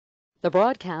The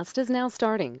broadcast is now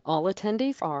starting. All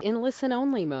attendees are in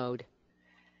listen-only mode.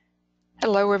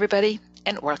 Hello, everybody,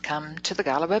 and welcome to the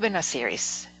GALA webinar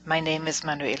series. My name is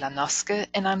Manuela Noske,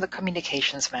 and I'm the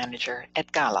Communications Manager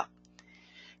at GALA.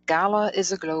 GALA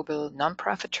is a global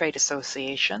nonprofit trade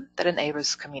association that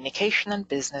enables communication and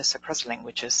business across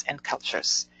languages and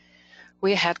cultures.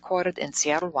 We are headquartered in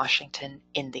Seattle, Washington,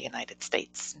 in the United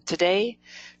States. Today,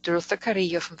 Dorothy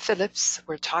Carrillo from Philips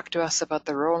will talk to us about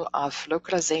the role of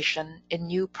localization in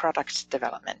new product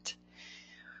development.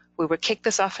 We will kick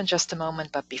this off in just a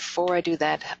moment, but before I do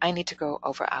that, I need to go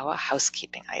over our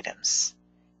housekeeping items.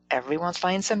 Everyone's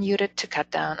lines are muted to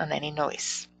cut down on any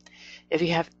noise. If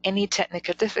you have any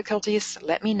technical difficulties,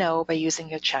 let me know by using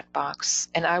your chat box,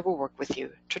 and I will work with you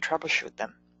to troubleshoot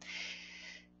them.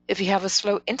 If you have a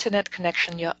slow internet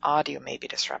connection, your audio may be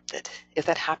disrupted. If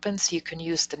that happens, you can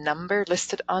use the number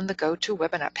listed on the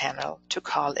GoToWebinar panel to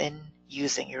call in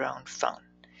using your own phone.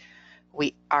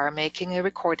 We are making a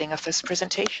recording of this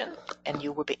presentation, and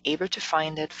you will be able to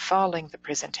find it following the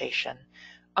presentation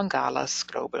on GALA's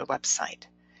global website.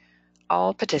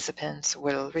 All participants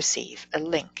will receive a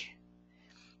link.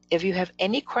 If you have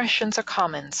any questions or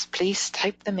comments, please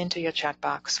type them into your chat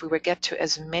box. We will get to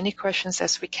as many questions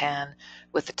as we can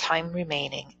with the time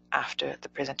remaining after the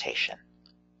presentation.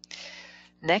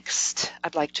 Next,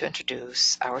 I'd like to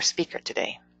introduce our speaker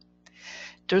today.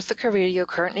 Dorothy Carrillo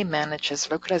currently manages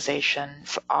localization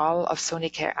for all of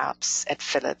Sonicare apps at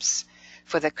Philips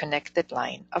for their connected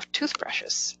line of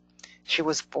toothbrushes. She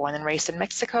was born and raised in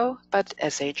Mexico, but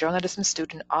as a journalism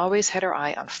student always had her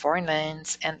eye on foreign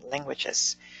lands and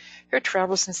languages. Her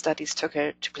travels and studies took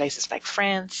her to places like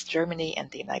France, Germany, and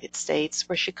the United States,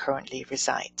 where she currently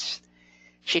resides.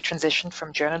 She transitioned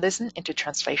from journalism into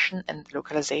translation and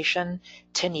localization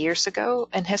 10 years ago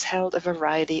and has held a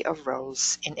variety of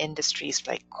roles in industries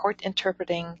like court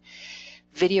interpreting,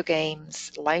 video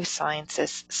games, life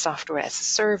sciences, software as a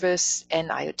service, and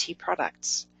IoT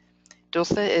products.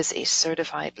 Dorothy is a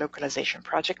certified localization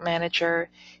project manager,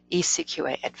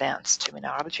 ECQA advanced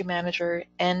terminology manager,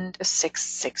 and a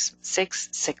Six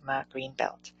Sigma green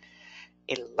belt.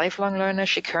 A lifelong learner,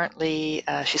 she's currently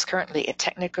a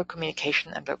technical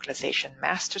communication and localization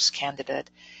master's candidate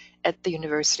at the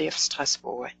University of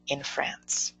Strasbourg in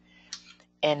France.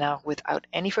 And now, without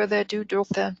any further ado,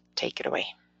 Dorothy, take it away.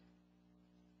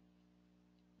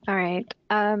 All right.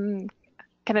 Can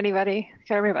everybody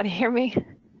hear me?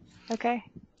 Okay.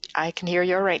 I can hear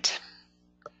you all right.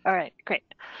 All right, great.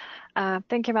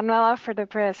 Thank you, Manuela, for the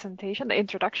presentation, the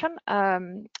introduction.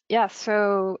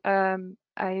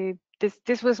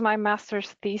 This was my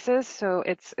master's thesis, so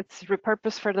it's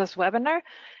repurposed for this webinar.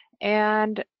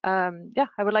 And I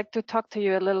would like to talk to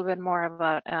you a little bit more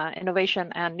about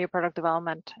innovation and new product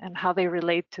development and how they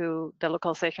relate to the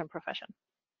localization profession.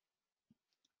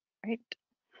 Right.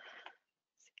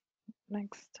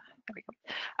 Next. There we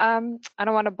go. I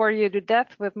don't want to bore you to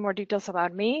death with more details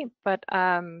about me, but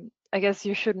I guess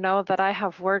you should know that I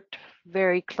have worked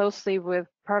very closely with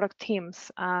product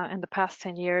teams in the past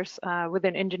 10 years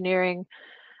within engineering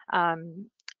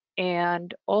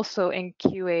and also in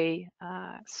QA.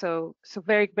 So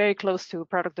very, very close to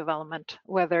product development,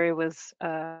 whether it was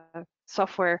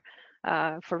software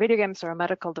for video games or a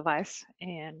medical device.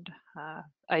 And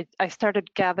I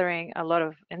started gathering a lot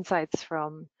of insights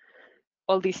from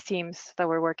all these teams that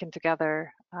were working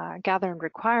together, gathering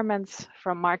requirements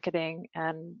from marketing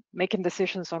and making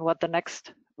decisions on what the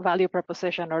next value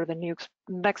proposition or the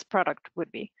next product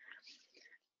would be.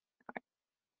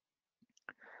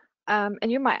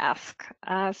 And you might ask,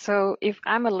 so if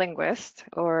I'm a linguist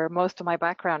or most of my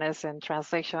background is in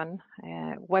translation,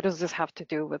 what does this have to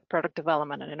do with product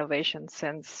development and innovation,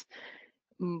 since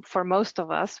for most of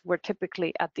us, we're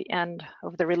typically at the end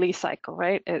of the release cycle,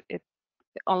 right?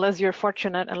 Unless you're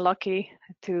fortunate and lucky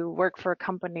to work for a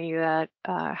company that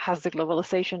has the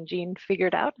globalization gene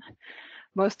figured out,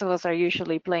 most of us are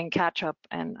usually playing catch up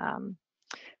and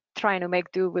trying to make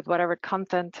do with whatever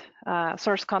content,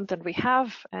 source content we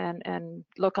have and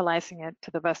localizing it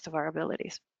to the best of our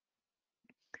abilities.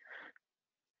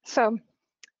 So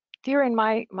during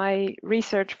my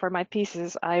research for my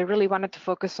thesis, I really wanted to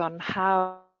focus on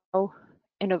how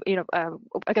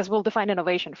I guess we'll define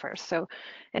innovation first. So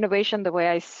innovation, the way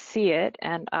I see it,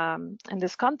 and in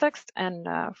this context, and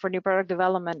for new product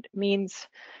development, means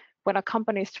when a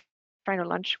company is trying to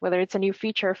launch, whether it's a new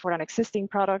feature for an existing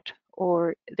product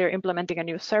or they're implementing a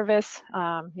new service,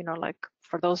 like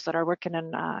for those that are working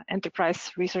in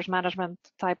enterprise resource management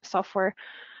type software,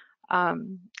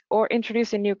 or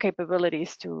introducing new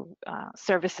capabilities to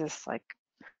services like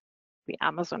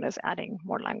Amazon is adding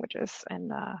more languages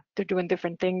and they're doing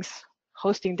different things,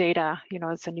 hosting data,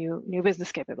 it's a new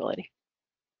business capability.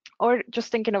 Or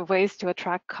just thinking of ways to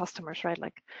attract customers, right?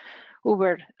 Like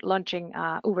Uber launching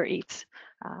Uber Eats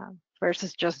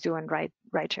versus just doing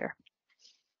rideshare.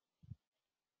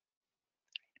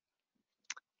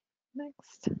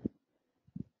 Next.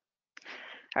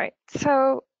 All right,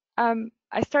 so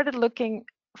I started looking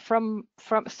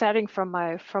starting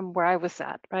from where I was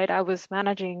at, right? I was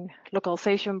managing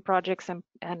localization projects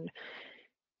and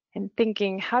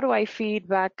thinking, how do I feed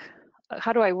back,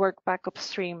 how do I work back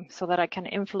upstream so that I can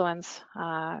influence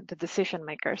the decision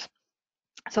makers,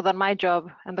 so that my job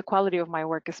and the quality of my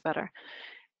work is better.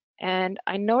 And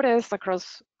I noticed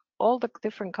across all the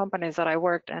different companies that I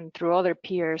worked and through other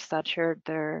peers that shared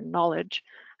their knowledge,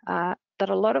 that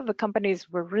a lot of the companies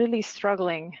were really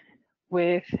struggling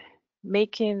with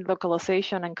making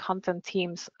localization and content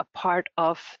teams a part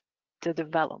of the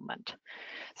development.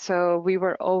 So we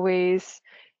were always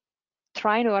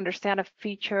trying to understand a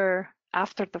feature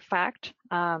after the fact,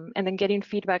 and then getting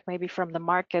feedback maybe from the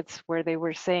markets where they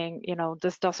were saying,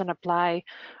 this doesn't apply,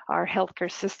 our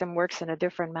healthcare system works in a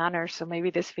different manner, so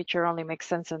maybe this feature only makes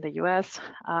sense in the US.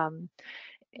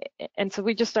 And so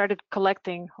we just started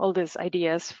collecting all these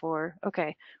ideas for,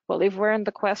 okay, well, if we're in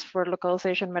the quest for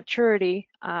localization maturity,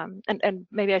 and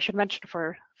maybe I should mention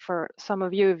for some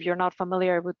of you, if you're not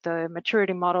familiar with the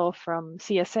maturity model from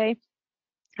CSA,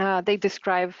 they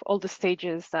describe all the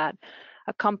stages that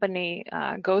a company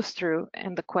goes through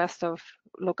in the quest of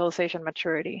localization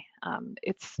maturity.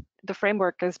 The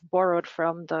framework is borrowed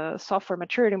from the software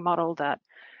maturity model that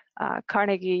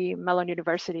Carnegie Mellon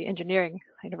University, Engineering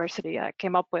University,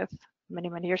 came up with many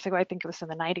years ago. I think it was in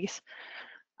the 90s.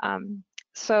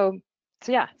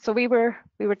 So we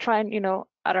were trying,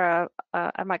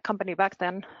 at my company back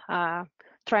then,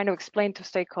 trying to explain to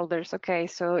stakeholders, okay,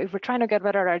 so if we're trying to get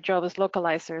better at our job as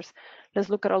localizers, let's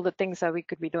look at all the things that we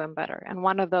could be doing better. And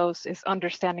one of those is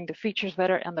understanding the features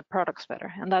better and the products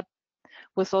better. And that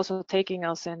was also taking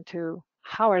us into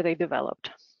how are they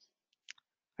developed,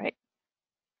 right?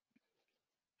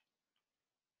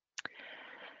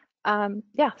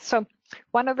 So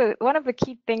one of the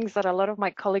key things that a lot of my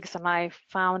colleagues and I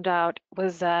found out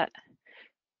was that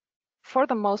for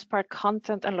the most part,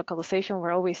 content and localization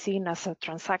were always seen as a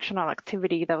transactional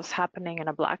activity that was happening in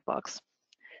a black box.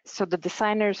 So the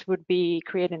designers would be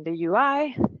creating the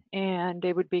UI and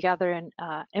they would be gathering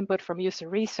input from user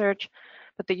research,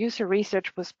 but the user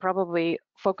research was probably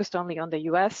focused only on the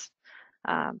US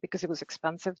because it was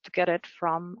expensive to get it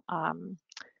from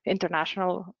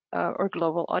international or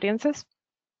global audiences.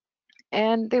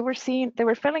 And they were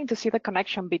failing to see the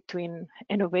connection between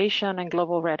innovation and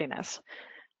global readiness.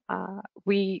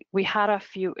 We had a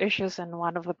few issues in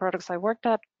one of the products I worked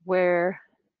at where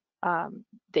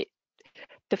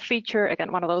the feature,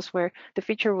 again, one of those where the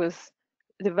feature was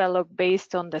developed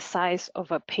based on the size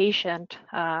of a patient,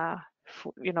 a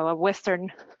Western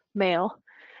male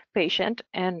patient,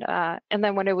 and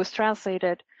then when it was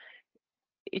translated,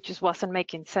 it just wasn't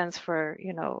making sense for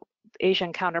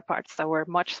Asian counterparts that were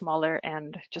much smaller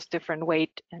and just different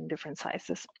weight and different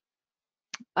sizes.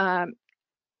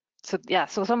 So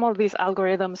some of these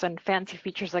algorithms and fancy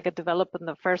features that get developed in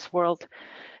the first world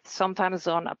sometimes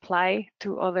don't apply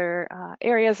to other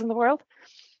areas in the world.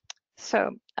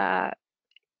 So that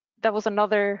was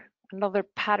another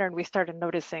pattern we started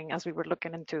noticing as we were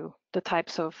looking into the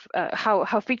types of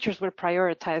how features were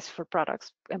prioritized for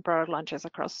products and product launches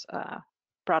across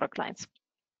product lines.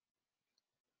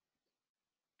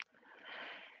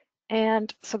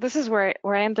 And so this is where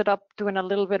I ended up doing a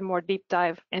little bit more deep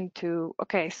dive into,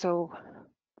 okay, so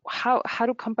how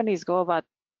do companies go about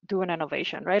doing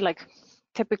innovation, right? Like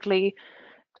typically,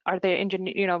 are they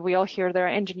we all hear there are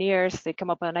engineers, they come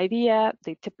up with an idea,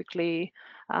 they typically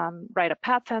write a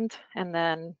patent, and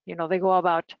then they go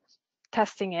about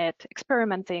testing it,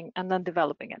 experimenting, and then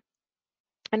developing it.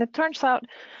 And it turns out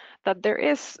that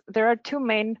there are two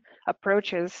main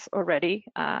approaches already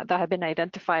that have been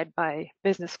identified by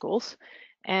business schools.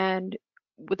 And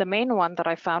with the main one that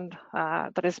I found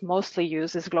that is mostly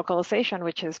used is localization,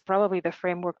 which is probably the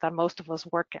framework that most of us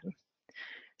work in.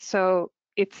 So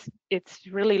it's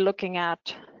really looking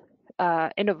at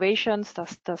innovations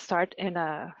that start in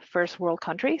a first world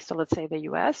country. So let's say the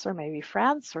US or maybe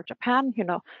France or Japan.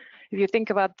 If you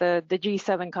think about the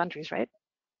G7 countries, right?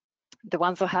 The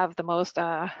ones that have the most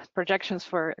projections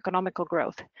for economical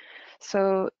growth.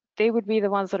 So they would be the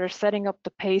ones that are setting up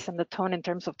the pace and the tone in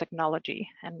terms of technology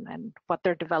and what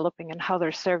they're developing and how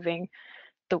they're serving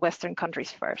the Western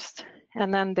countries first.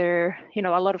 And then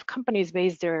a lot of companies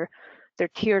base their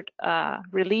tiered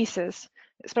releases,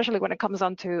 especially when it comes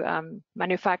on to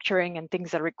manufacturing and things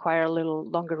that require a little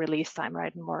longer release time,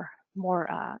 right? And more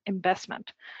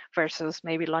investment versus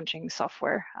maybe launching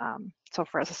software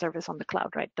as a service on the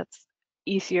cloud, right? That's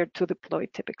easier to deploy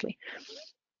typically.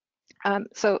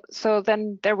 So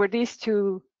then there were these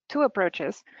two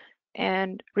approaches,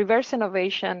 and reverse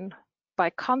innovation, by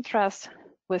contrast,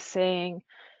 was saying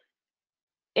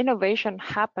innovation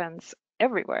happens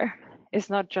everywhere. It's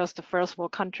not just the first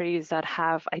world countries that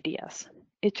have ideas.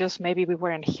 It just maybe we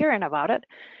weren't hearing about it,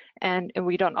 and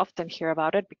we don't often hear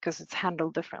about it because it's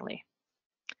handled differently.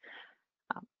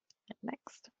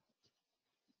 Next.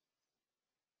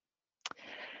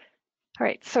 All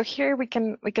right, so here we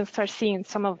can start seeing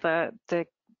some of the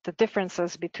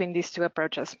differences between these two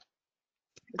approaches.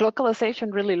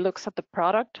 Glocalization really looks at the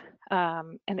product,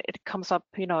 and it comes up,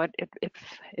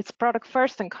 it's product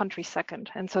first and country second.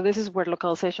 And so this is where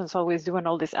localization is always doing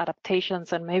all these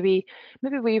adaptations, and maybe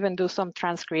we even do some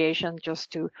transcreation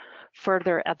just to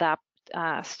further adapt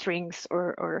strings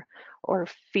or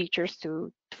features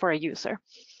for a user.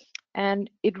 And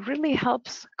it really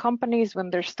helps companies when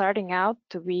they're starting out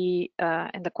to be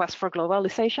in the quest for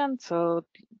globalization. So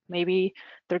maybe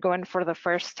they're going for the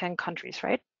first 10 countries,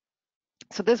 right?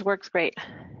 So this works great,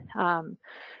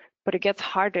 but it gets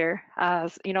harder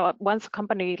as, once a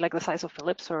company like the size of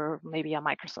Philips or maybe a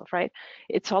Microsoft, right?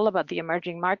 It's all about the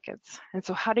emerging markets. And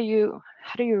so how do you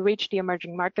reach the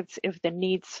emerging markets if the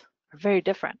needs are very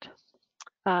different?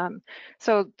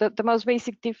 So the most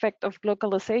basic defect of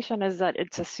globalization is that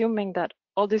it's assuming that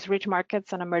all these rich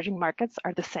markets and emerging markets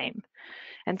are the same.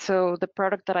 And so the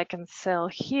product that I can sell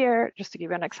here, just to give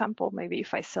you an example, maybe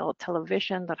if I sell a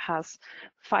television that has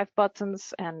 5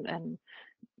 buttons and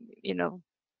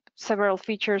several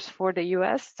features for the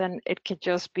US, then it could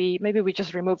just be, maybe we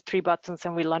just remove 3 buttons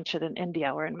and we launch it in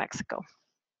India or in Mexico.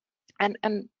 And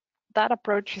that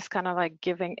approach is kind of like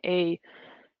giving a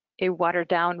watered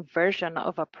down version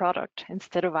of a product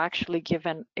instead of actually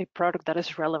giving a product that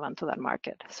is relevant to that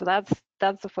market. So that's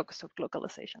the focus of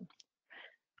globalization.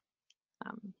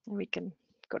 We can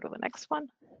go to the next one.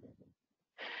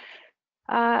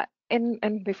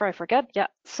 And before I forget,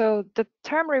 so the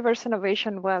term reverse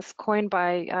innovation was coined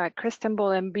by Chris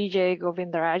Timble and BJ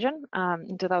Govindarajan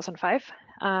in 2005.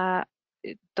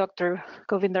 Dr.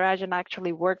 Govindarajan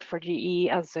actually worked for GE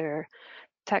as their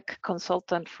tech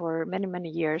consultant for many, many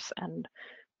years. And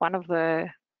one of the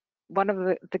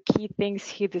key things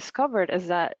he discovered is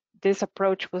that this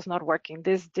approach was not working.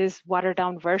 This watered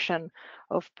down version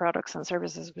of products and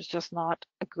services was just not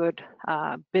a good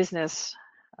business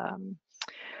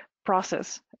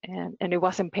process, and it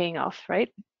wasn't paying off, right?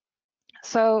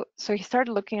 So he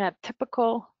started looking at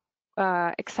typical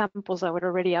examples that were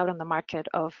already out in the market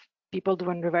of people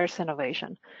doing reverse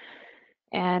innovation.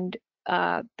 And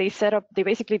they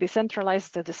basically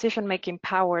decentralized the decision-making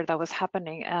power that was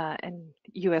happening in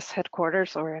US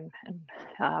headquarters or in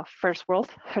first world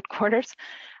headquarters.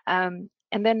 And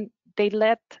then they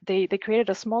created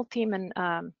a small team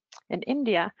in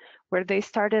India where they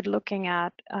started looking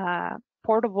at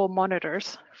portable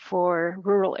monitors for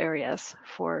rural areas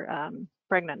for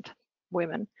pregnant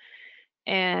women.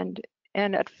 And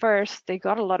at first they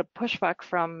got a lot of pushback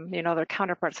from their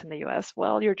counterparts in the US.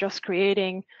 Well, you're just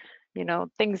creating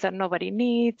things that nobody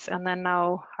needs, and then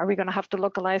now are we going to have to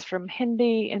localize from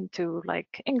Hindi into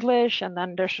like English, and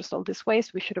then there's just all this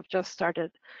waste. We should have just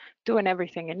started doing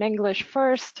everything in English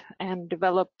first and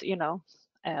developed in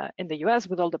the US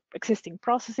with all the existing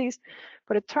processes.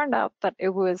 But it turned out that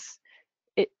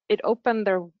it opened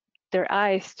their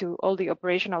eyes to all the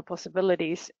operational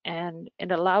possibilities, and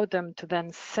it allowed them to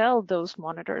then sell those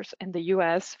monitors in the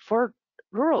US for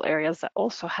rural areas that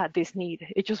also had this need.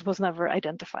 It just was never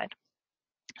identified.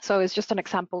 So it's just an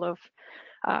example of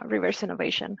reverse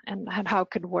innovation and how it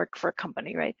could work for a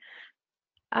company, right?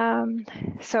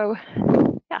 So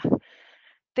yeah,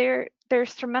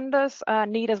 there's tremendous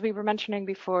need, as we were mentioning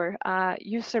before.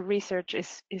 User research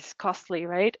is costly,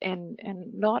 right? And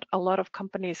not a lot of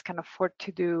companies can afford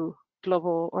to do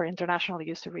global or international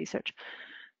user research.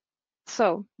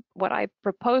 So what I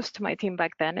proposed to my team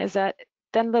back then is that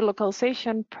then the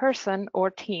localization person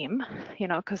or team,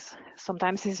 because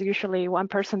sometimes it's usually one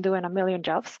person doing a million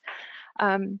jobs,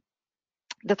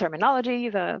 the terminology,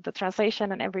 the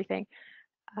translation and everything.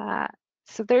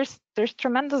 So there's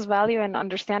tremendous value in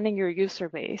understanding your user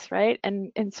base, right?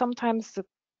 And sometimes the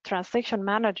translation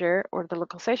manager or the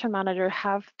localization manager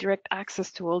have direct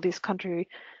access to all these country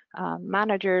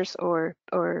managers or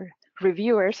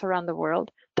reviewers around the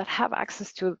world that have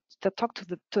access that talk to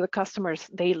the customers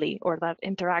daily or that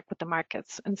interact with the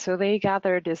markets. And so they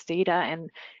gather this data,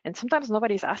 and sometimes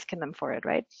nobody's asking them for it,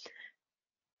 right?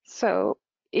 So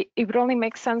it would only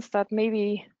make sense that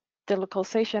maybe the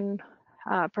localization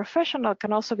professional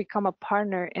can also become a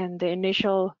partner in the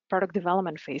initial product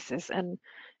development phases and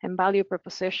value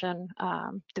proposition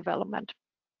development.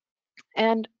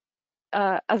 And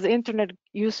as the internet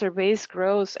user base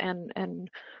grows and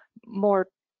more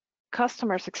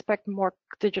customers expect more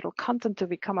digital content to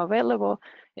become available,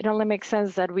 it only makes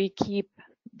sense that we keep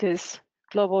this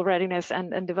global readiness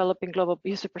and developing global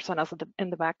user personas in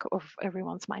the back of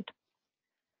everyone's mind.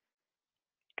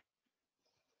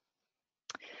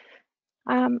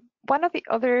 One of the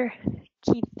other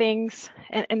key things,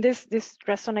 and this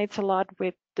resonates a lot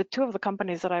with the two of the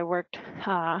companies that I worked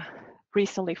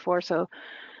recently for. So,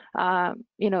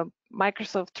 you know,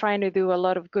 Microsoft trying to do a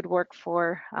lot of good work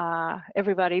for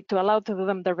everybody to allow to do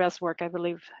them their best work. I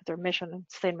believe their mission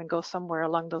statement goes somewhere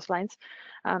along those lines.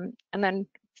 And then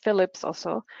Philips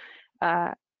also,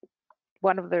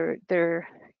 one of their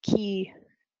key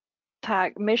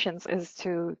missions is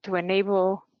to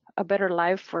enable a better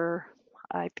life for,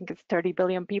 I think it's 30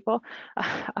 billion people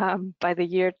by the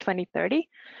year 2030.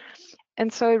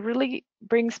 And so it really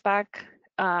brings back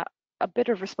a bit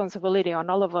of responsibility on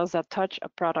all of us that touch a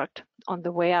product on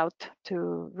the way out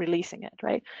to releasing it,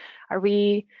 right? Are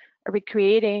we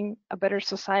creating a better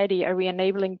society? Are we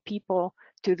enabling people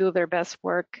to do their best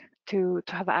work, to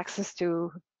have access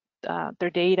to their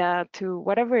data, to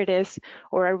whatever it is?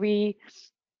 Or are we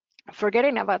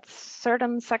forgetting about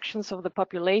certain sections of the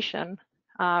population,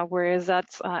 whereas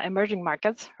that's emerging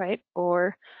markets, right?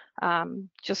 Or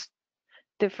just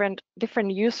different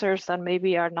users that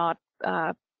maybe are not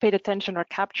paid attention or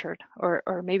captured,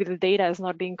 or maybe the data is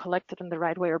not being collected in the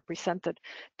right way or presented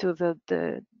to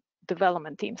the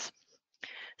development teams.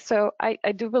 So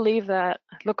I do believe that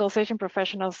localization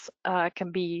professionals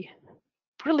can be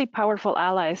really powerful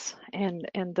allies in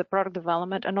the product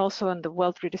development and also in the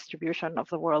wealth redistribution of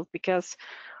the world, because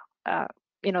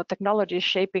you know, technology is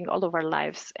shaping all of our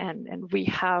lives, and we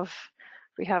have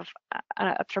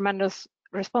a tremendous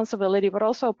responsibility, but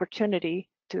also opportunity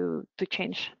to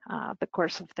change the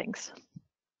course of things.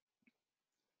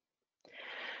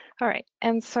 All right,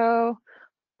 and so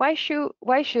why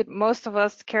should most of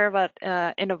us care about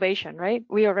innovation, right?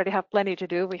 We already have plenty to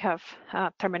do. We have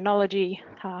terminology,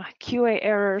 QA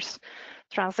errors,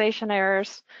 translation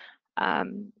errors.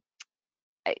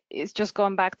 It's just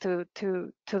going back to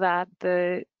that,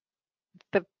 the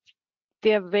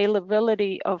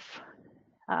availability of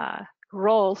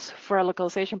roles for a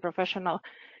localization professional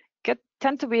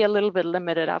tend to be a little bit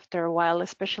limited after a while,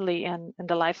 especially in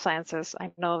the life sciences. I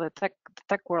know the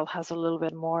tech world has a little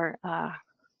bit more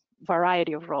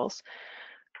variety of roles.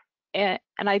 And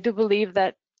I do believe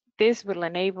that this will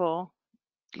enable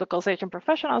localization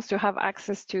professionals to have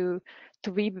access to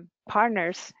be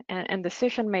partners and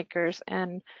decision makers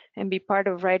and be part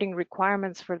of writing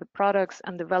requirements for the products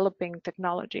and developing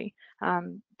technology.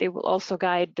 They will also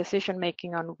guide decision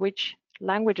making on which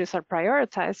languages are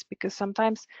prioritized, because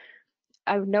sometimes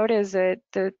I've noticed that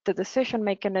the decision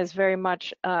making is very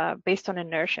much based on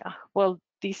inertia. Well,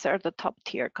 these are the top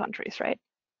tier countries, right?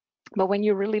 But when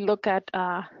you really look at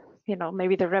you know,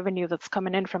 maybe the revenue that's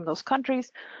coming in from those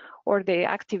countries, or the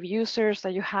active users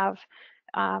that you have,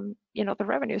 you know, the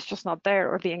revenue is just not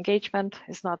there, or the engagement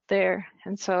is not there.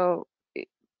 And so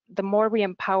the more we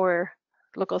empower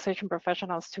localization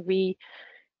professionals to be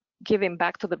giving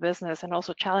back to the business and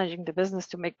also challenging the business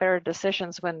to make better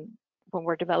decisions when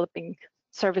we're developing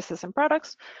services and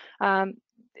products,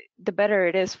 the better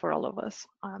it is for all of us,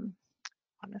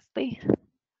 honestly.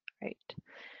 Right.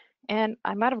 And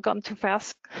I might have gone too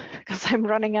fast because I'm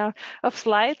running out of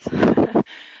slides.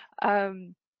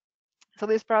 So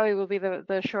this probably will be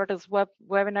the shortest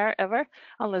webinar ever,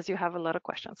 unless you have a lot of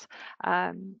questions.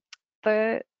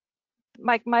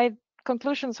 My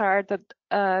conclusions are that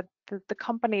the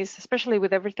companies, especially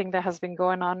with everything that has been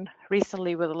going on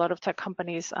recently with a lot of tech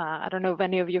companies, I don't know if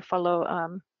any of you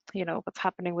follow, you know, what's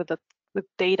happening with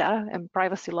data and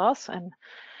privacy laws and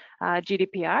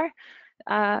GDPR.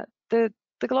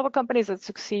 The global companies that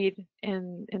succeed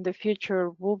in the future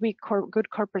will be good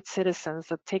corporate citizens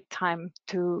that take time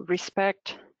to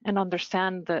respect and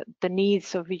understand the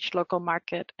needs of each local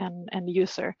market and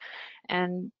user.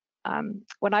 And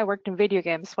when I worked in video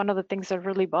games, one of the things that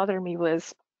really bothered me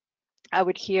was I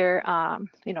would hear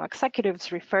you know,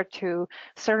 executives refer to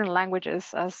certain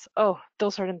languages as, oh,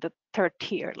 those are in the third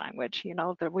tier language, you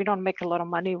know, that we don't make a lot of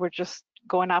money, we're just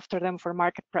going after them for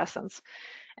market presence.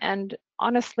 And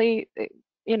honestly,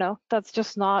 you know, that's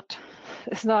just not,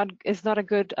 it's not a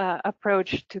good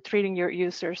approach to treating your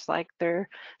users like they're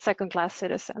second-class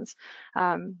citizens.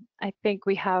 I think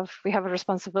we have a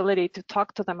responsibility to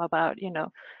talk to them about, you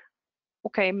know,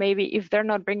 okay, maybe if they're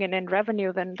not bringing in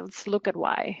revenue, then let's look at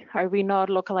why. Are we not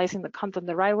localizing the content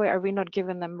the right way? Are we not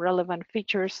giving them relevant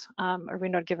features? Are we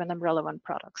not giving them relevant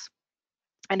products?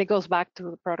 And it goes back to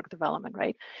the product development,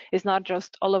 right? It's not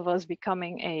just all of us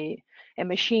becoming a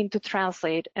machine to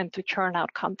translate and to churn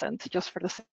out content just for the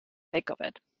sake of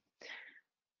it.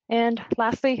 And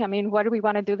lastly, I mean, why do we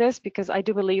want to do this? Because I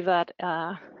do believe that,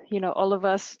 all of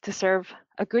us deserve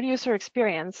a good user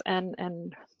experience and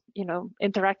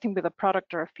interacting with a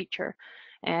product or a feature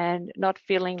and not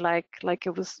feeling like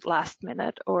it was last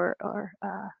minute or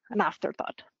an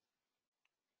afterthought.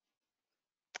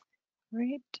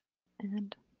 Right.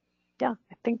 And yeah,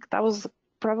 I think that was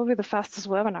probably the fastest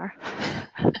webinar.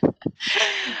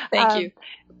 Thank you.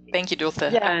 Thank you,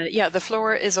 Dulce. Yeah. The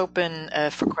floor is open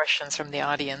for questions from the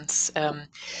audience.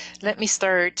 Let me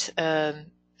start,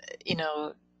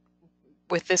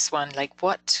 with this one.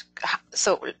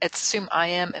 So let's assume I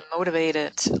am a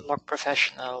motivated log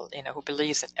professional, who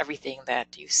believes in everything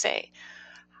that you say.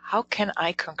 How can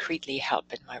I concretely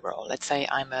help in my role? Let's say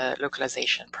I'm a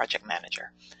localization project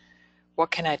manager.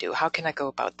 What can I do? How can I go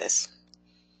about this?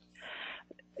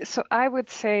 So I would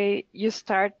say you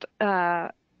start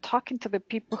talking to the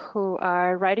people who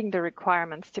are writing the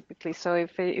requirements typically. So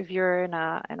if you're in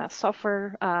a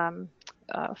software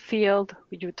field,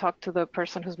 you talk to the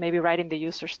person who's maybe writing the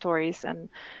user stories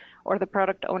or the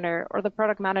product owner or the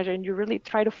product manager, and you really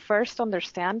try to first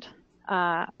understand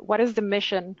what is the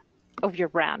mission of your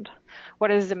brand, what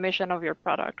is the mission of your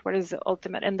product, what is the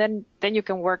ultimate, and then you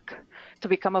can work to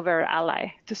become a better ally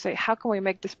to say, how can we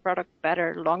make this product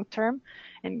better long term,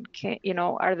 and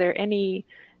are there any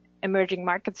emerging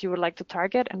markets you would like to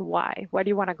target, and why do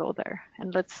you want to go there?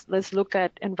 And let's look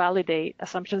at and validate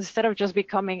assumptions instead of just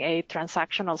becoming a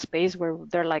transactional space where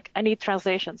they're like, I need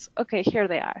translations. Okay, here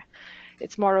they are.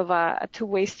 It's more of a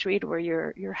two-way street where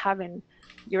you're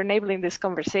enabling this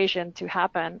conversation to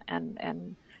happen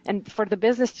and for the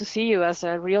business to see you as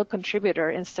a real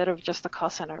contributor instead of just a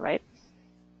cost center, right?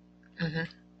 Mm-hmm.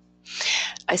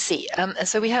 I see. And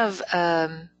so we have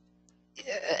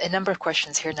a number of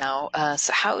questions here now.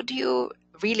 So how do you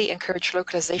really encourage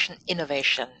localization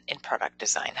innovation in product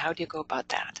design? How do you go about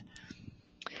that?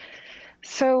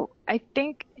 So I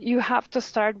think you have to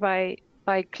start by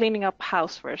cleaning up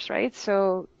house first, right?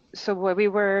 So when we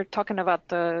were talking about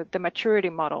the maturity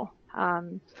model,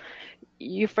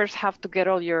 you first have to get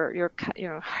all your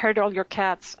herd all your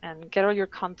cats and get all your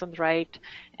content right.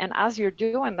 And as you're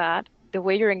doing that, the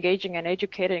way you're engaging and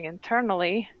educating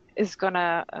internally is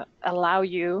gonna allow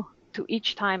you to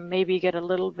each time maybe get a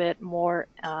little bit more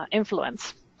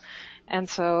influence. And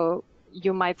so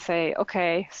you might say,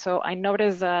 okay, so I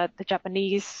noticed that the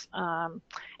Japanese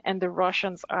and the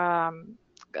Russians, our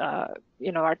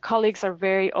colleagues are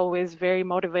always very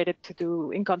motivated to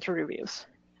do in-country reviews.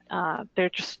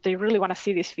 They really want to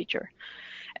see this feature.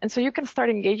 And so you can start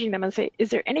engaging them and say, is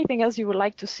there anything else you would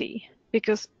like to see?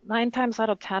 Because 9 times out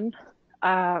of 10,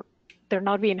 they're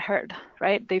not being heard,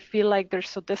 right? They feel like they're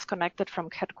so disconnected from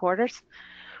headquarters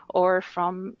or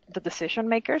from the decision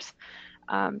makers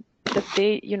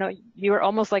that you're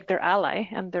almost like their ally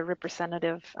and their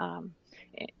representative.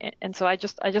 And so I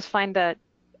just find that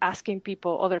asking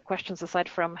people other questions aside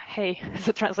from, hey, is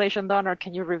the translation done or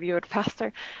can you review it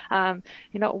faster?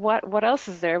 What else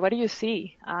is there? What do you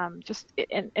see? And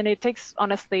it takes,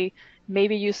 honestly,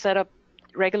 maybe you set up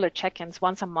regular check-ins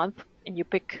once a month and you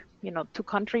pick, 2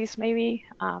 countries maybe.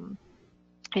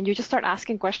 And you just start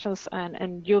asking questions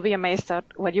and you'll be amazed at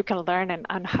what you can learn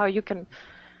and how you can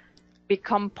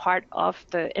become part of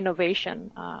the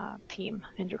innovation team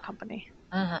in your company.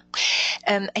 Mm-hmm.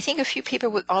 And I think a few people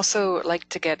would also like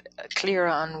to get clear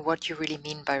on what you really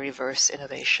mean by reverse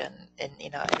innovation. And,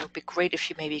 it would be great if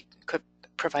you maybe could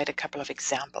provide a couple of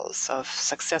examples of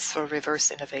successful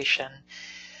reverse innovation.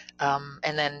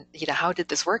 And then, how did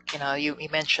this work? You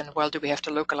mentioned, well, do we have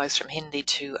to localize from Hindi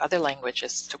to other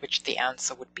languages? To which the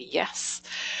answer would be yes.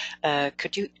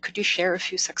 Could you share a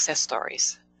few success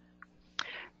stories?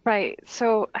 Right.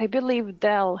 So I believe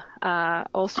Dell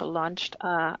also launched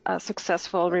a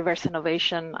successful reverse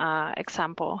innovation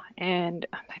example, and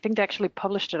I think they actually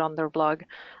published it on their blog.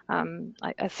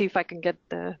 I see if I can get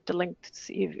the link to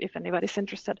see if anybody's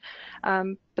interested.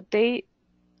 But they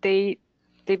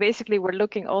basically were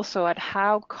looking also at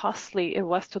how costly it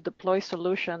was to deploy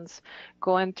solutions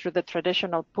going through the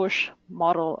traditional push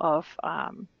model of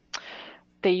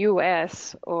the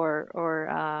US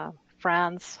or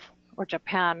France or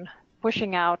Japan,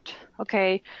 pushing out,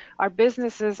 okay, our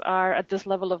businesses are at this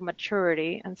level of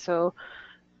maturity. And so,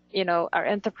 our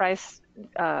enterprise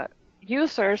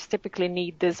users typically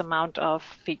need this amount of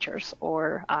features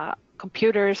or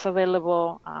computers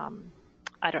available,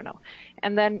 I don't know.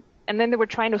 And then they were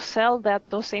trying to sell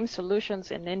those same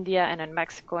solutions in India and in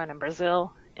Mexico and in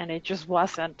Brazil, and it just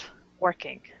wasn't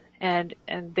working. And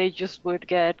they just would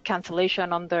get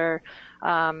cancellation on their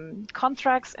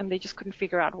contracts, and they just couldn't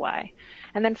figure out why.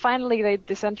 And then finally, they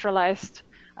decentralized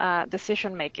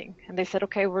decision making, and they said,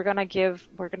 okay, we're gonna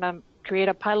create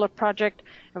a pilot project,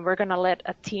 and we're gonna let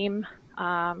a team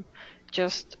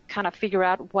just kind of figure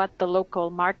out what the local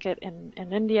market in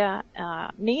India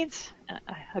needs.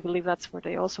 I believe that's where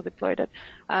they also deployed it.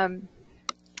 And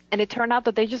it turned out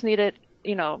that they just needed,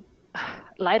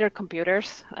 lighter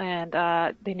computers, and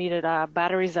they needed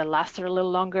batteries that lasted a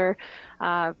little longer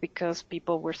because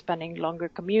people were spending longer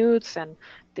commutes, and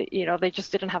they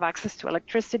just didn't have access to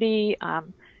electricity.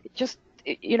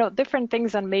 Different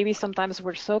things, and maybe sometimes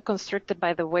we're so constricted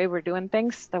by the way we're doing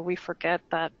things that we forget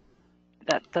that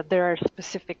there are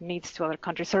specific needs to other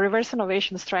countries. So reverse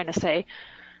innovation is trying to say,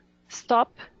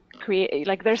 stop create,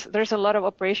 like there's a lot of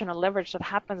operational leverage that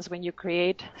happens when you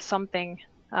create something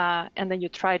and then you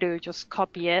try to just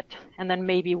copy it and then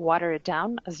maybe water it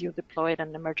down as you deploy it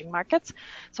in emerging markets.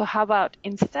 So how about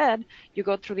instead you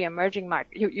go through the emerging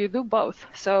market, you do both.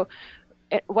 So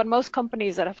what most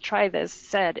companies that have tried this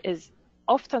said is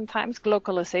oftentimes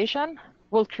localization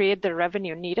will create the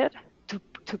revenue needed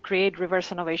to create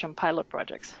reverse innovation pilot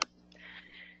projects.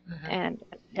 Mm-hmm. And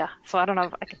yeah, so I don't know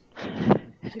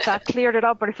if I cleared it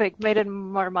up or if it made it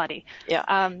more muddy. Yeah.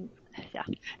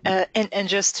 And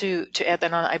just to add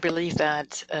that on, I believe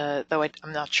that, though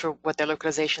I'm not sure what their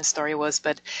localization story was,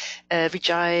 but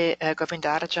Vijay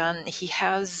Govindarajan, he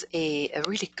has a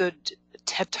really good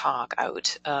TED Talk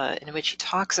out in which he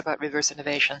talks about reverse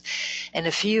innovation, and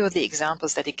a few of the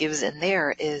examples that he gives in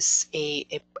there is a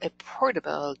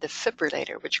portable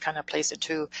defibrillator, which kind of plays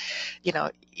into,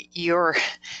 your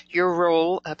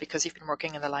role because you've been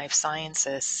working in the life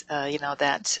sciences.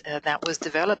 That was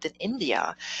developed in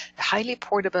India, highly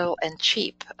portable and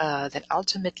cheap, that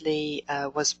ultimately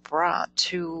was brought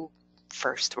to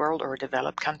first world or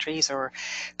developed countries or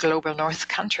global north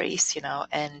countries,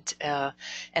 and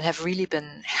have really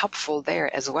been helpful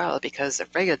there as well, because a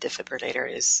regular defibrillator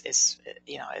is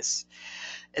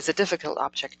a difficult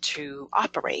object to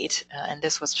operate, and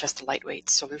this was just a lightweight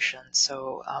solution.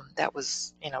 So that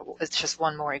was, it's just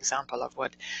one more example of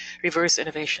what reverse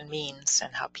innovation means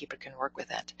and how people can work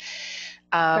with it.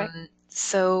 Right.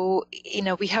 So,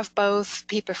 we have both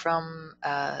people from,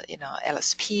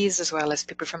 LSPs as well as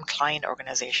people from client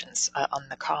organizations on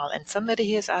the call. And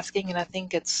somebody is asking, and I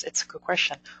think it's a good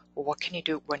question, what can you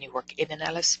do when you work in an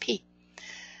LSP?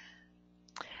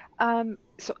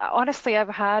 So honestly, I've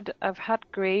had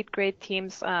great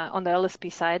teams on the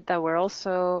LSP side that were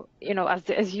also,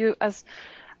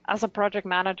 as a project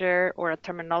manager or a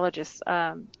terminologist,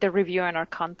 they're reviewing our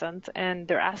content and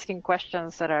they're asking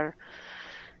questions that are,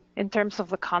 in terms of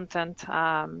the content,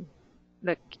 trying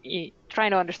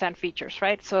to understand features,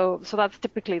 right? So that's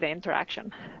typically the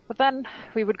interaction. But then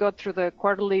we would go through the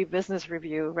quarterly business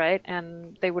review, right?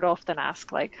 And they would often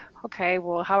ask, like, okay,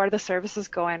 well, how are the services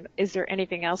going? Is there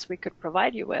anything else we could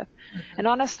provide you with? Mm-hmm. And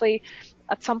honestly,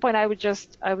 at some point, I would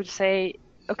say,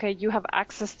 okay, you have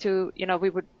access to, we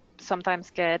would sometimes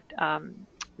get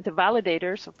the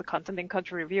validators of the content and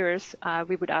country reviewers.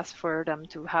 We would ask for them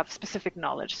to have specific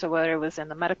knowledge. So whether it was in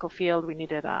the medical field, we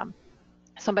needed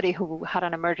somebody who had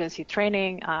an emergency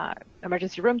training,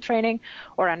 emergency room training,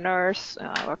 or a nurse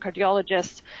or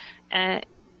cardiologist. And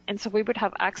so we would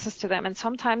have access to them. And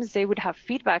sometimes they would have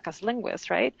feedback as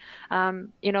linguists, right?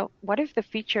 What if the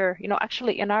feature,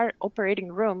 actually in our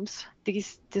operating rooms,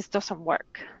 this doesn't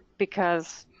work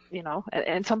because,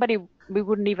 and we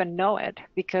wouldn't even know it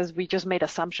because we just made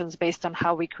assumptions based on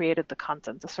how we created the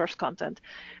content, the source content,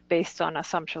 based on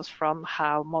assumptions from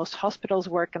how most hospitals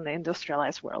work in the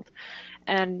industrialized world.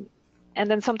 And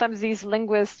then sometimes these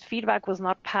linguists' feedback was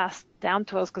not passed down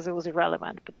to us because it was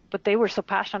irrelevant, but they were so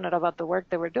passionate about the work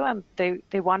they were doing,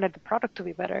 they wanted the product to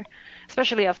be better,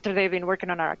 especially after they've been working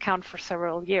on our account for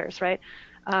several years, right?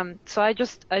 So I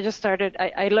just started,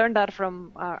 I learned that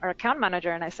from our account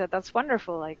manager, and I said, that's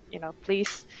wonderful, like,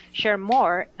 please share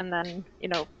more, and then,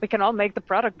 we can all make the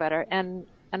product better. And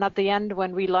at the end,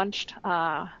 when we launched,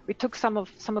 we took some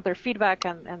of their feedback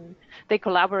and they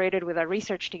collaborated with our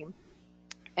research team.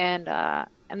 And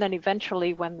then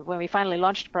eventually, when we finally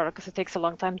launched the product, because it takes a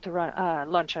long time to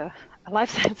launch a life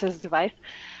sciences device,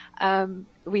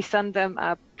 we send them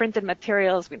printed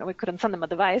materials. We couldn't send them a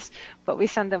device, but we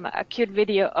send them a cute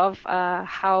video of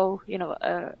how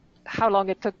long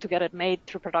it took to get it made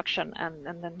through production, and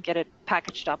then get it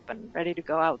packaged up and ready to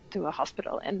go out to a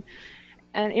hospital. And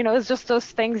it's just those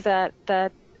things that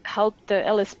help the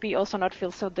LSP also not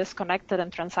feel so disconnected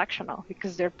and transactional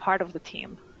because they're part of the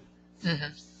team.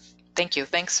 Mm-hmm. Thank you.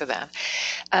 Thanks for that.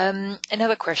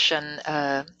 Another question,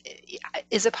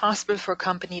 is it possible for a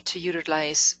company to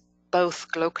utilize both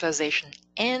localization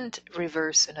and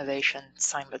reverse innovation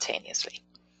simultaneously?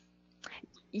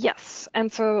 Yes,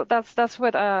 and so that's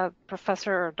what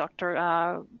Professor Dr.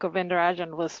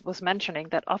 Govindarajan was mentioning,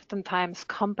 that oftentimes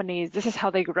companies, this is how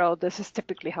they grow. This is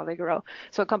typically how they grow.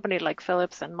 So a company like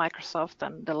Philips and Microsoft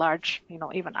and the large,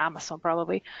 even Amazon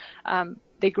probably,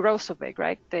 they grow so big,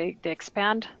 right? They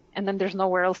expand, and then there's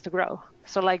nowhere else to grow.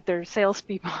 So like their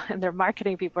salespeople and their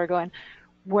marketing people are going,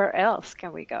 where else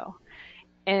can we go?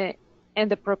 And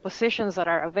the propositions that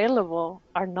are available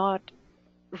are not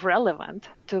relevant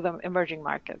to the emerging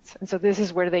markets. And so this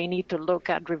is where they need to look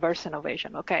at reverse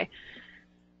innovation. Okay,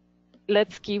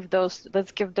 let's give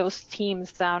those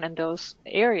teams down in those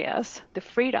areas the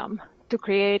freedom to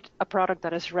create a product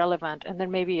that is relevant and then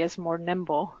maybe is more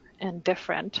nimble and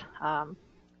different.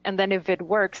 And then if it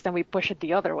works, then we push it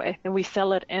the other way. Then we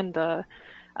sell it in the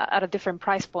at a different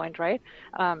price point, right?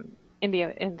 In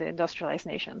the industrialized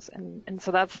nations. And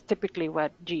so that's typically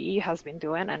what GE has been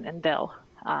doing, and Dell.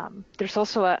 There's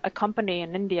also a company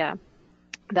in India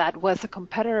that was a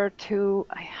competitor to,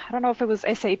 I don't know if it was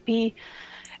SAP. It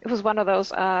was one of those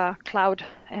cloud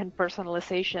and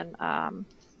personalization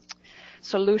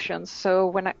solutions. So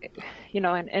when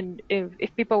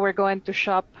if people were going to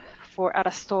shop at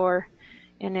a store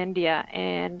in India,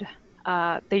 and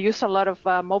they use a lot of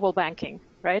mobile banking,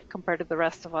 right, compared to the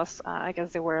rest of us, I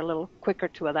guess they were a little quicker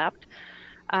to adapt.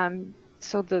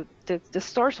 So the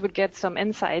stores would get some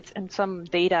insights and some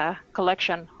data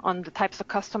collection on the types of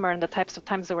customer and the types of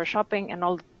times they were shopping and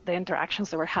all the interactions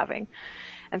they were having.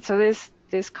 And so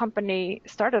this company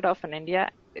started off in India.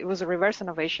 It was a reverse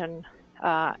innovation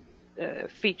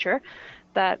feature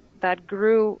that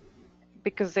grew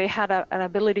because they had an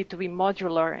ability to be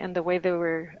modular in the way they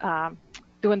were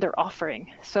doing their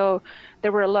offering. So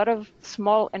there were a lot of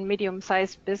small and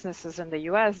medium-sized businesses in the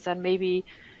US that maybe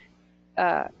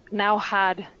now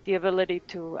had the ability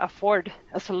to afford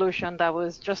a solution that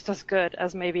was just as good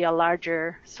as maybe a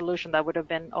larger solution that would have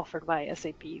been offered by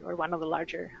SAP or one of the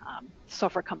larger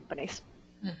software companies.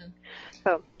 Mm-hmm.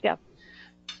 So, yeah.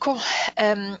 Cool.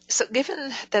 So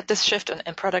given that this shift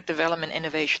in product development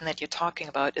innovation that you're talking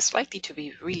about is likely to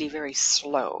be really very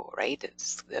slow, right?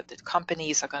 The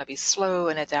companies are going to be slow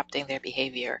in adapting their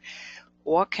behavior.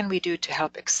 What can we do to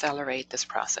help accelerate this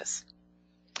process?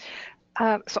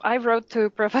 So I wrote to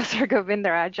Professor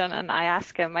Govindarajan and I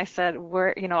asked him, I said,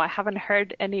 I haven't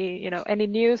heard any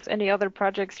news, any other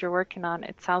projects you're working on.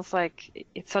 It sounds like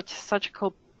it's such a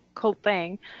cool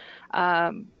thing.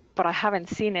 But I haven't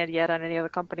seen it yet on any of the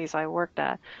companies I worked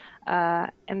at.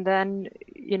 And then,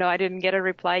 I didn't get a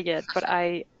reply yet, but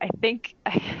I think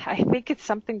it's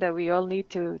something that we all need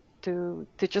to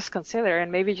just consider,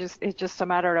 and maybe it's just a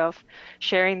matter of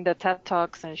sharing the TED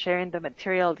Talks and sharing the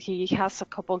material. He has a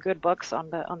couple good books on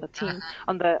the team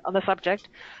on the subject.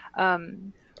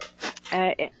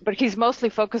 But he's mostly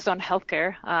focused on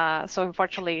healthcare. So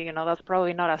unfortunately, that's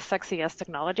probably not as sexy as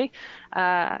technology.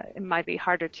 It might be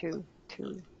harder to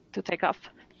take off.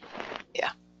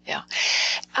 Yeah.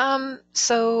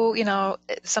 So,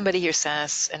 somebody here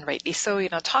says, and rightly so,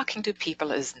 talking to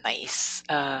people is nice.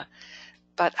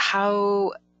 But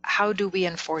how do we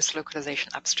enforce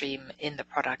localization upstream in the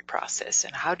product process?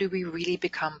 And how do we really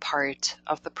become part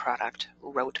of the product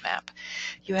roadmap?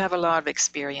 You have a lot of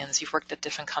experience. You've worked at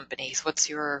different companies. What's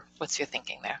your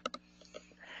thinking there?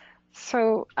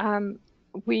 So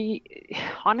we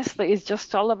honestly, it's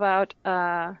just all about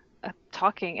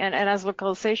talking, and as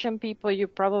localization people, you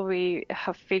probably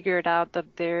have figured out that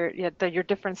that your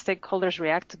different stakeholders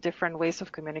react to different ways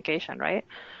of communication, right?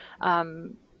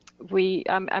 I'm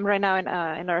right now in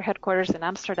our headquarters in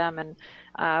Amsterdam, and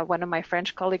one of my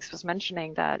French colleagues was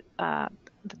mentioning that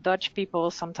the Dutch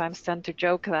people sometimes tend to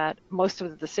joke that most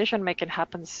of the decision making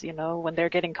happens, when they're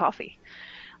getting coffee.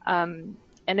 And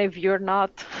if you're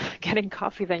not getting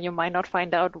coffee, then you might not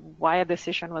find out why a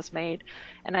decision was made.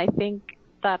 And I think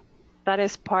that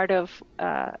is part of,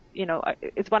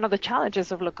 it's one of the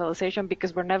challenges of localization,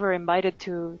 because we're never invited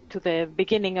to the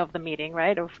beginning of the meeting,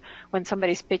 right? Of when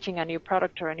somebody's pitching a new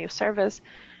product or a new service.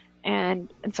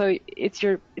 And so it's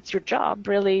your job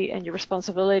really, and your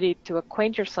responsibility to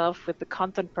acquaint yourself with the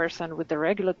content person, with the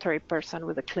regulatory person,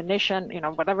 with the clinician,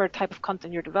 whatever type of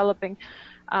content you're developing,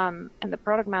 and the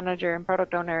product manager and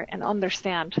product owner, and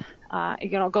understand.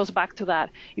 It goes back to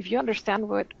that. If you understand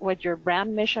what your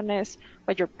brand mission is,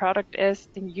 what your product is,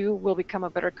 then you will become a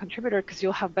better contributor because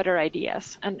you'll have better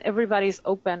ideas, and everybody's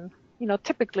open.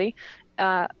 Typically,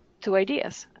 to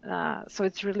ideas. So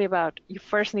it's really about, you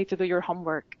first need to do your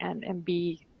homework and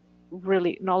be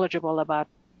really knowledgeable about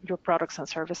your products and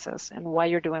services and why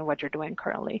you're doing what you're doing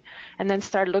currently. And then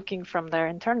start looking from there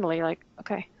internally, like,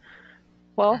 okay,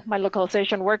 well, my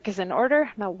localization work is in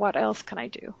order. Now, what else can I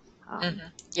do?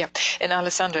 Yeah, and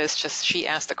Alessandra is just, she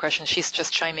asked the question, she's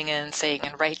just chiming in saying,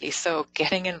 and rightly so,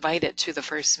 getting invited to the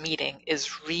first meeting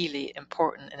is really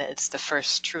important, and it's the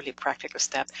first truly practical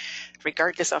step,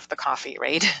 regardless of the coffee,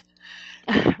 right?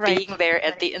 Right. Being there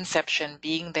at the inception,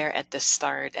 being there at the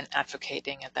start, and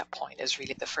advocating at that point is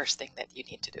really the first thing that you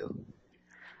need to do.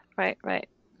 Right, right.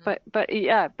 But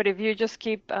yeah, but if you just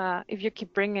keep if you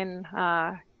keep bringing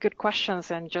good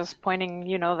questions and just pointing,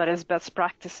 that is best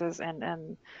practices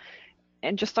and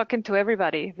just talking to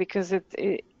everybody, because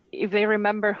if they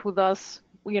remember who does,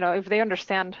 if they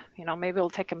understand, maybe it'll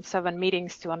take them 7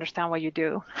 meetings to understand what you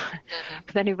do.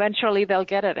 But then eventually they'll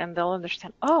get it and they'll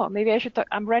understand, oh, maybe I should talk,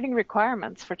 I'm writing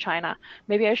requirements for China.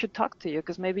 Maybe I should talk to you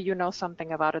because maybe you know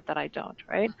something about it that I don't,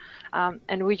 right?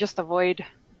 And we just avoid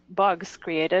bugs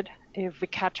created if we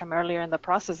catch them earlier in the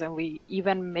process, and we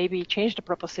even maybe change the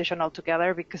proposition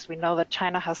altogether because we know that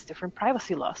China has different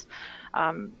privacy laws.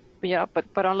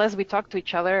 But unless we talk to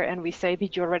each other and we say,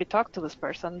 did you already talk to this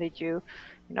person? Did you,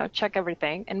 check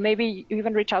everything? And maybe you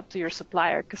even reach out to your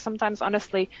supplier, because sometimes,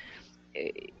 honestly,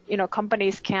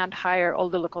 companies can't hire all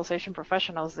the localization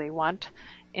professionals they want,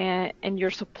 and your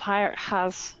supplier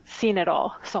has seen it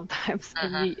all sometimes.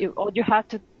 And all you have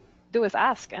to do is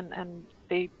ask, and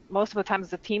most of the times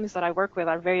the teams that I work with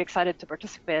are very excited to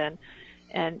participate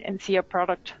and see a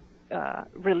product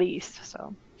released.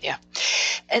 So yeah.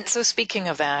 And so speaking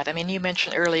of that, I mean, you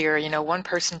mentioned earlier, one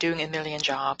person doing a million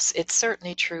jobs. It's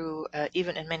certainly true,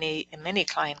 even in many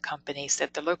client companies,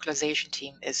 that the localization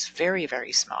team is very,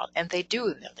 very small, and they do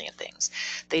a million things.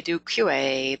 They do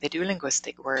QA, they do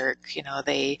linguistic work,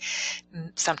 they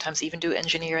sometimes even do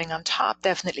engineering on top,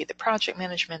 definitely the project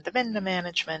management, the vendor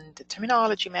management, the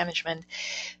terminology management.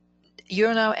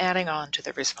 You're now adding on to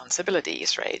the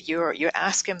responsibilities, right? You're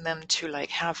asking them to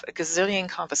have a gazillion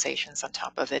conversations on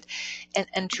top of it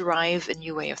and drive a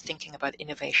new way of thinking about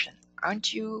innovation.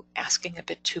 Aren't you asking a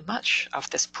bit too much of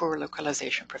this poor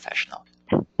localization professional?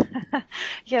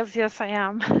 yes, I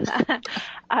am.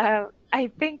 I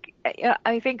think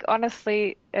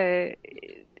honestly,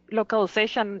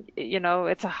 localization,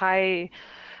 it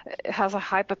has a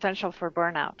high potential for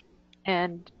burnout,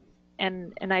 and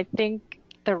I think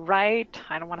I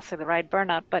don't want to say the right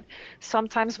burnout, but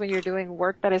sometimes when you're doing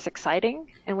work that is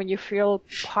exciting and when you feel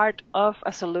part of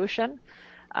a solution,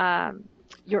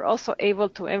 you're also able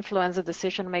to influence the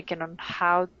decision making on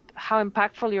how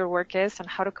impactful your work is and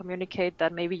how to communicate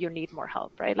that maybe you need more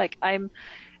help, right? Like I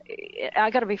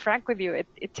got to be frank with you,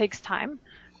 it takes time.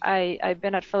 I've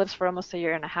been at Philips for almost a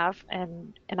year and a half,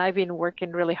 and I've been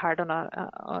working really hard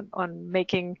on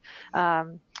making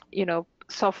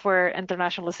software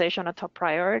internationalization a top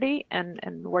priority,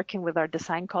 and working with our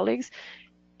design colleagues.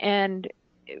 And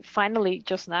finally,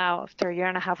 just now, after a year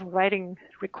and a half of writing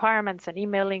requirements and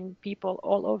emailing people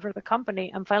all over the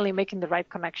company, I'm finally making the right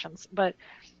connections. But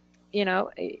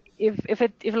if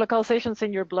localization's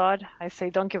in your blood, I say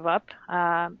don't give up.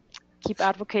 Keep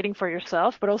advocating for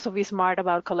yourself, but also be smart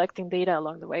about collecting data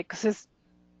along the way, because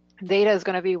data is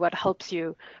going to be what helps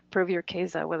you prove your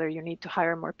case, that whether you need to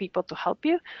hire more people to help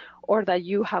you, or that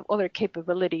you have other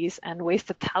capabilities and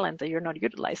wasted talent that you're not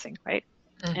utilizing, right?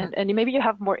 And maybe you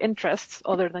have more interests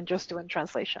other than just doing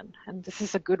translation. And this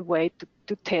is a good way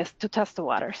to test the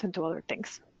waters into other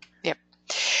things. Yep.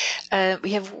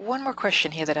 We have one more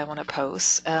question here that I want to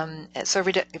pose. So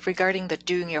regarding the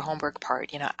doing your homework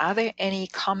part, are there any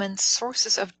common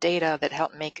sources of data that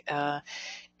help make a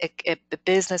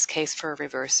business case for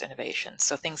reverse innovation?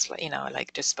 So things like,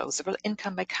 like disposable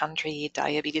income by country,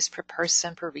 diabetes per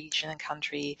person, per region and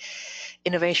country,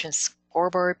 innovation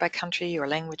scoreboard by country or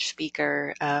language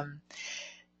speaker.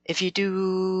 If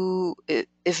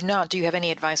not, do you have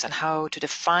any advice on how to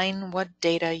define what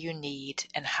data you need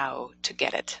and how to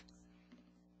get it?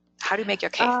 How do you make your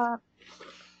case?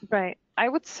 Right. I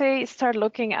would say start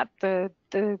looking at the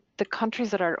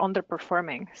countries that are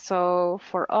underperforming. So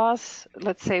for us,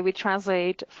 let's say we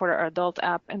translate for our adult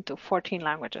app into 14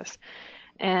 languages.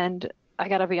 And I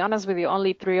gotta be honest with you,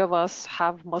 only 3 of us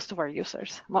have most of our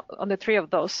users on the 3 of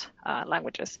those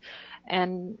languages.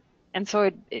 And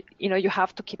so you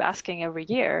have to keep asking every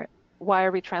year, why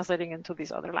are we translating into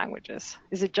these other languages?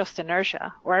 Is it just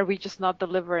inertia, or are we just not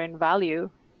delivering value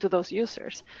to those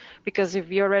users? Because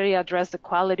if you already addressed the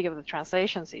quality of the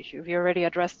translations issue, if you already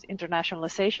addressed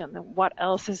internationalization, then what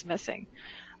else is missing?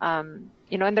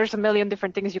 And there's a million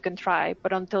different things you can try,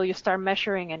 but until you start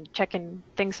measuring and checking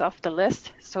things off the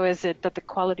list. So is it that the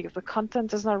quality of the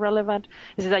content is not relevant?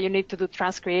 Is it that you need to do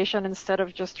transcreation instead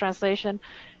of just translation?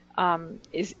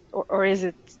 Or is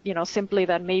it, simply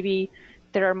that maybe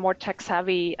there are more tech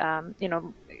savvy,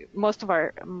 most of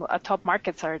our top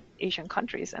markets are Asian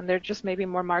countries, and they're just maybe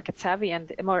more market savvy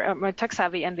and more tech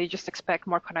savvy, and they just expect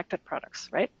more connected products,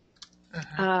 right?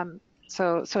 Mm-hmm.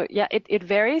 So yeah, it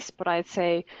varies, but I'd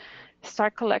say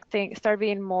start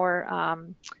being more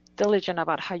diligent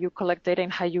about how you collect data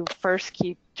and how you first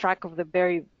keep track of the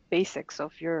very basics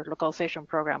of your localization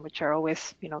program, which are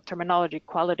always, terminology,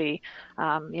 quality,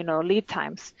 lead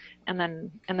times, and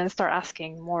then start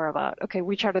asking more about, okay,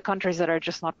 which are the countries that are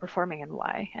just not performing and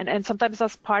why? And sometimes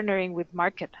that's partnering with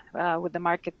with the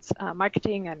markets,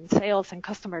 marketing and sales and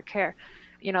customer care.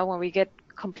 When we get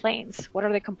complaints, what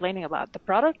are they complaining about? The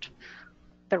product,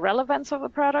 the relevance of the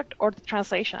product, or the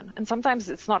translation? And sometimes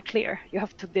it's not clear. You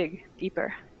have to dig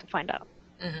deeper to find out.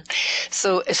 Mm-hmm.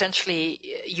 So essentially,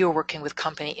 you're working with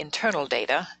company internal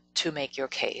data to make your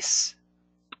case.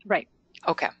 Right.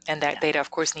 Okay. And that data,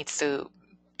 of course, needs to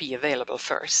be available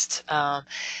first.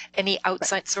 Any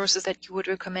outside sources that you would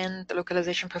recommend the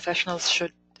localization professionals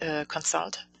should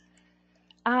consult?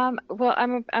 Well,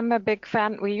 I'm a big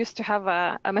fan. We used to have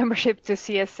a membership to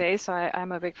CSA, so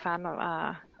I'm a big fan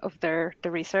of the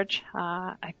research.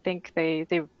 I think they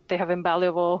have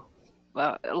invaluable,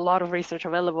 a lot of research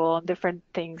available on different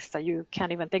things that you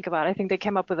can't even think about. I think they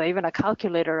came up with even a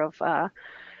calculator of,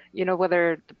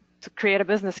 whether to create a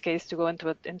business case to go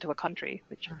into a country,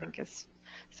 which I think is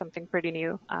something pretty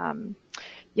new.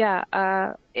 Yeah,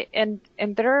 and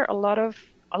there are a lot of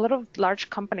large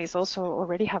companies also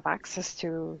already have access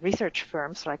to research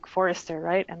firms like Forrester,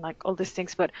 right? And like all these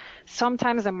things. But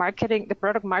sometimes the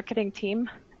product marketing team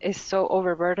is so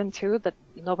overburdened too that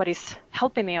nobody's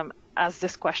helping them ask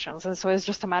these questions. And so it's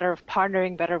just a matter of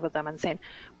partnering better with them and saying,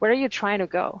 where are you trying to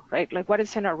go, right? Like what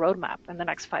is in our roadmap in the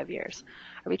next 5 years?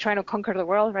 Are we trying to conquer the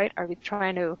world, right? Are we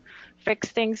trying to fix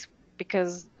things?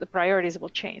 Because the priorities will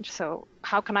change. So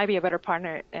how can I be a better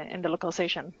partner in the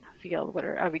localization field?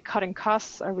 Are we cutting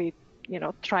costs? Are we,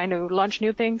 trying to launch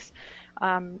new things?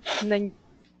 And then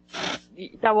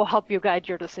that will help you guide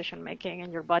your decision making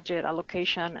and your budget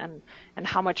allocation and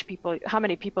how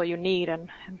many people you need and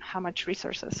how much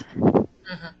resources.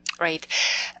 Mm-hmm. Right.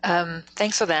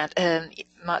 Thanks for that.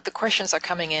 The questions are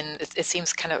coming in. It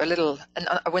seems kind of a little,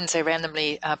 I wouldn't say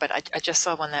randomly, but I just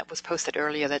saw one that was posted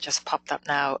earlier that just popped up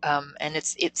now. And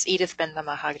it's Edith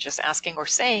Bendamaha just asking or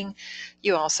saying,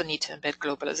 you also need to embed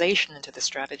globalization into the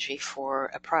strategy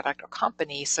for a product or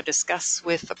company. So discuss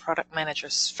with the product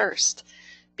managers first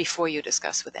before you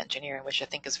discuss with engineering, which I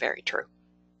think is very true.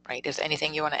 Right. Is there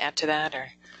anything you want to add to that, or?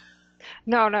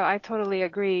 No, I totally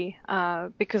agree.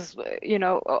 Because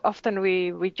often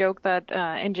we joke that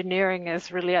engineering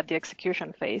is really at the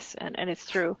execution phase, and it's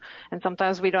true. And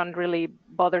sometimes we don't really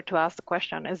bother to ask the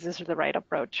question: is this the right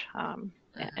approach?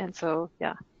 And so,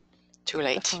 yeah. Too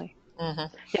late. Definitely.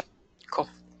 Mm-hmm. Yep. Cool.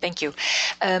 Thank you.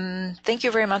 Thank you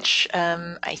very much.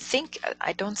 I think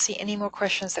I don't see any more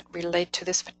questions that relate to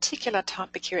this particular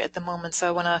topic here at the moment. So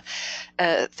I want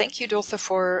to thank you, Dulce,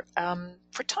 for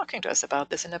talking to us about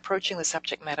this and approaching the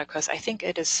subject matter, because I think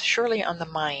it is surely on the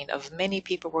mind of many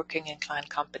people working in client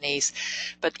companies.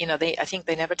 But I think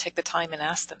they never take the time and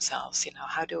ask themselves,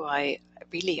 how do I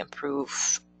really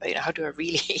improve? How do I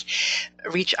really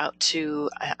reach out to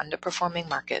underperforming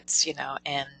markets?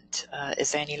 And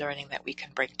is there any learning that we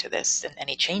can bring to this and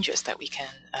any changes that we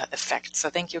can affect? So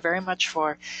thank you very much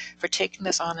for taking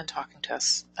this on and talking to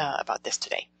us about this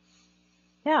today.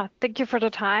 Yeah, thank you for the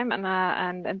time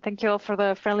and thank you all for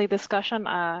the friendly discussion.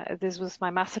 This was my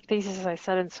master thesis, as I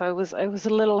said, and so it was a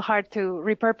little hard to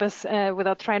repurpose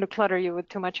without trying to clutter you with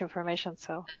too much information.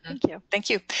 So thank you.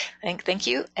 Thank you. Thank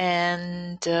you.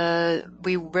 And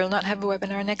we will not have a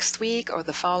webinar next week or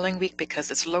the following week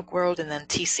because it's Loc World and then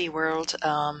TC World,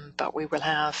 but we will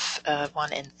have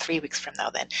one in 3 weeks from now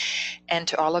then. And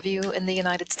to all of you in the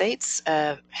United States,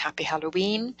 happy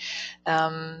Halloween.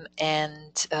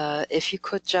 And if you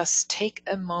could just take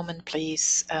a moment,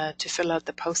 please, to fill out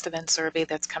the post-event survey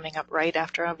that's coming up right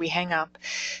after we hang up.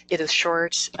 It is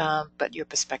short, but your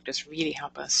perspectives really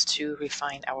help us to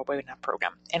refine our webinar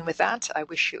program. And with that, I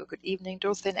wish you a good evening,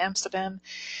 Dulce in Amsterdam,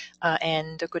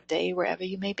 and a good day wherever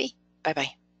you may be.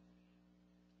 Bye-bye.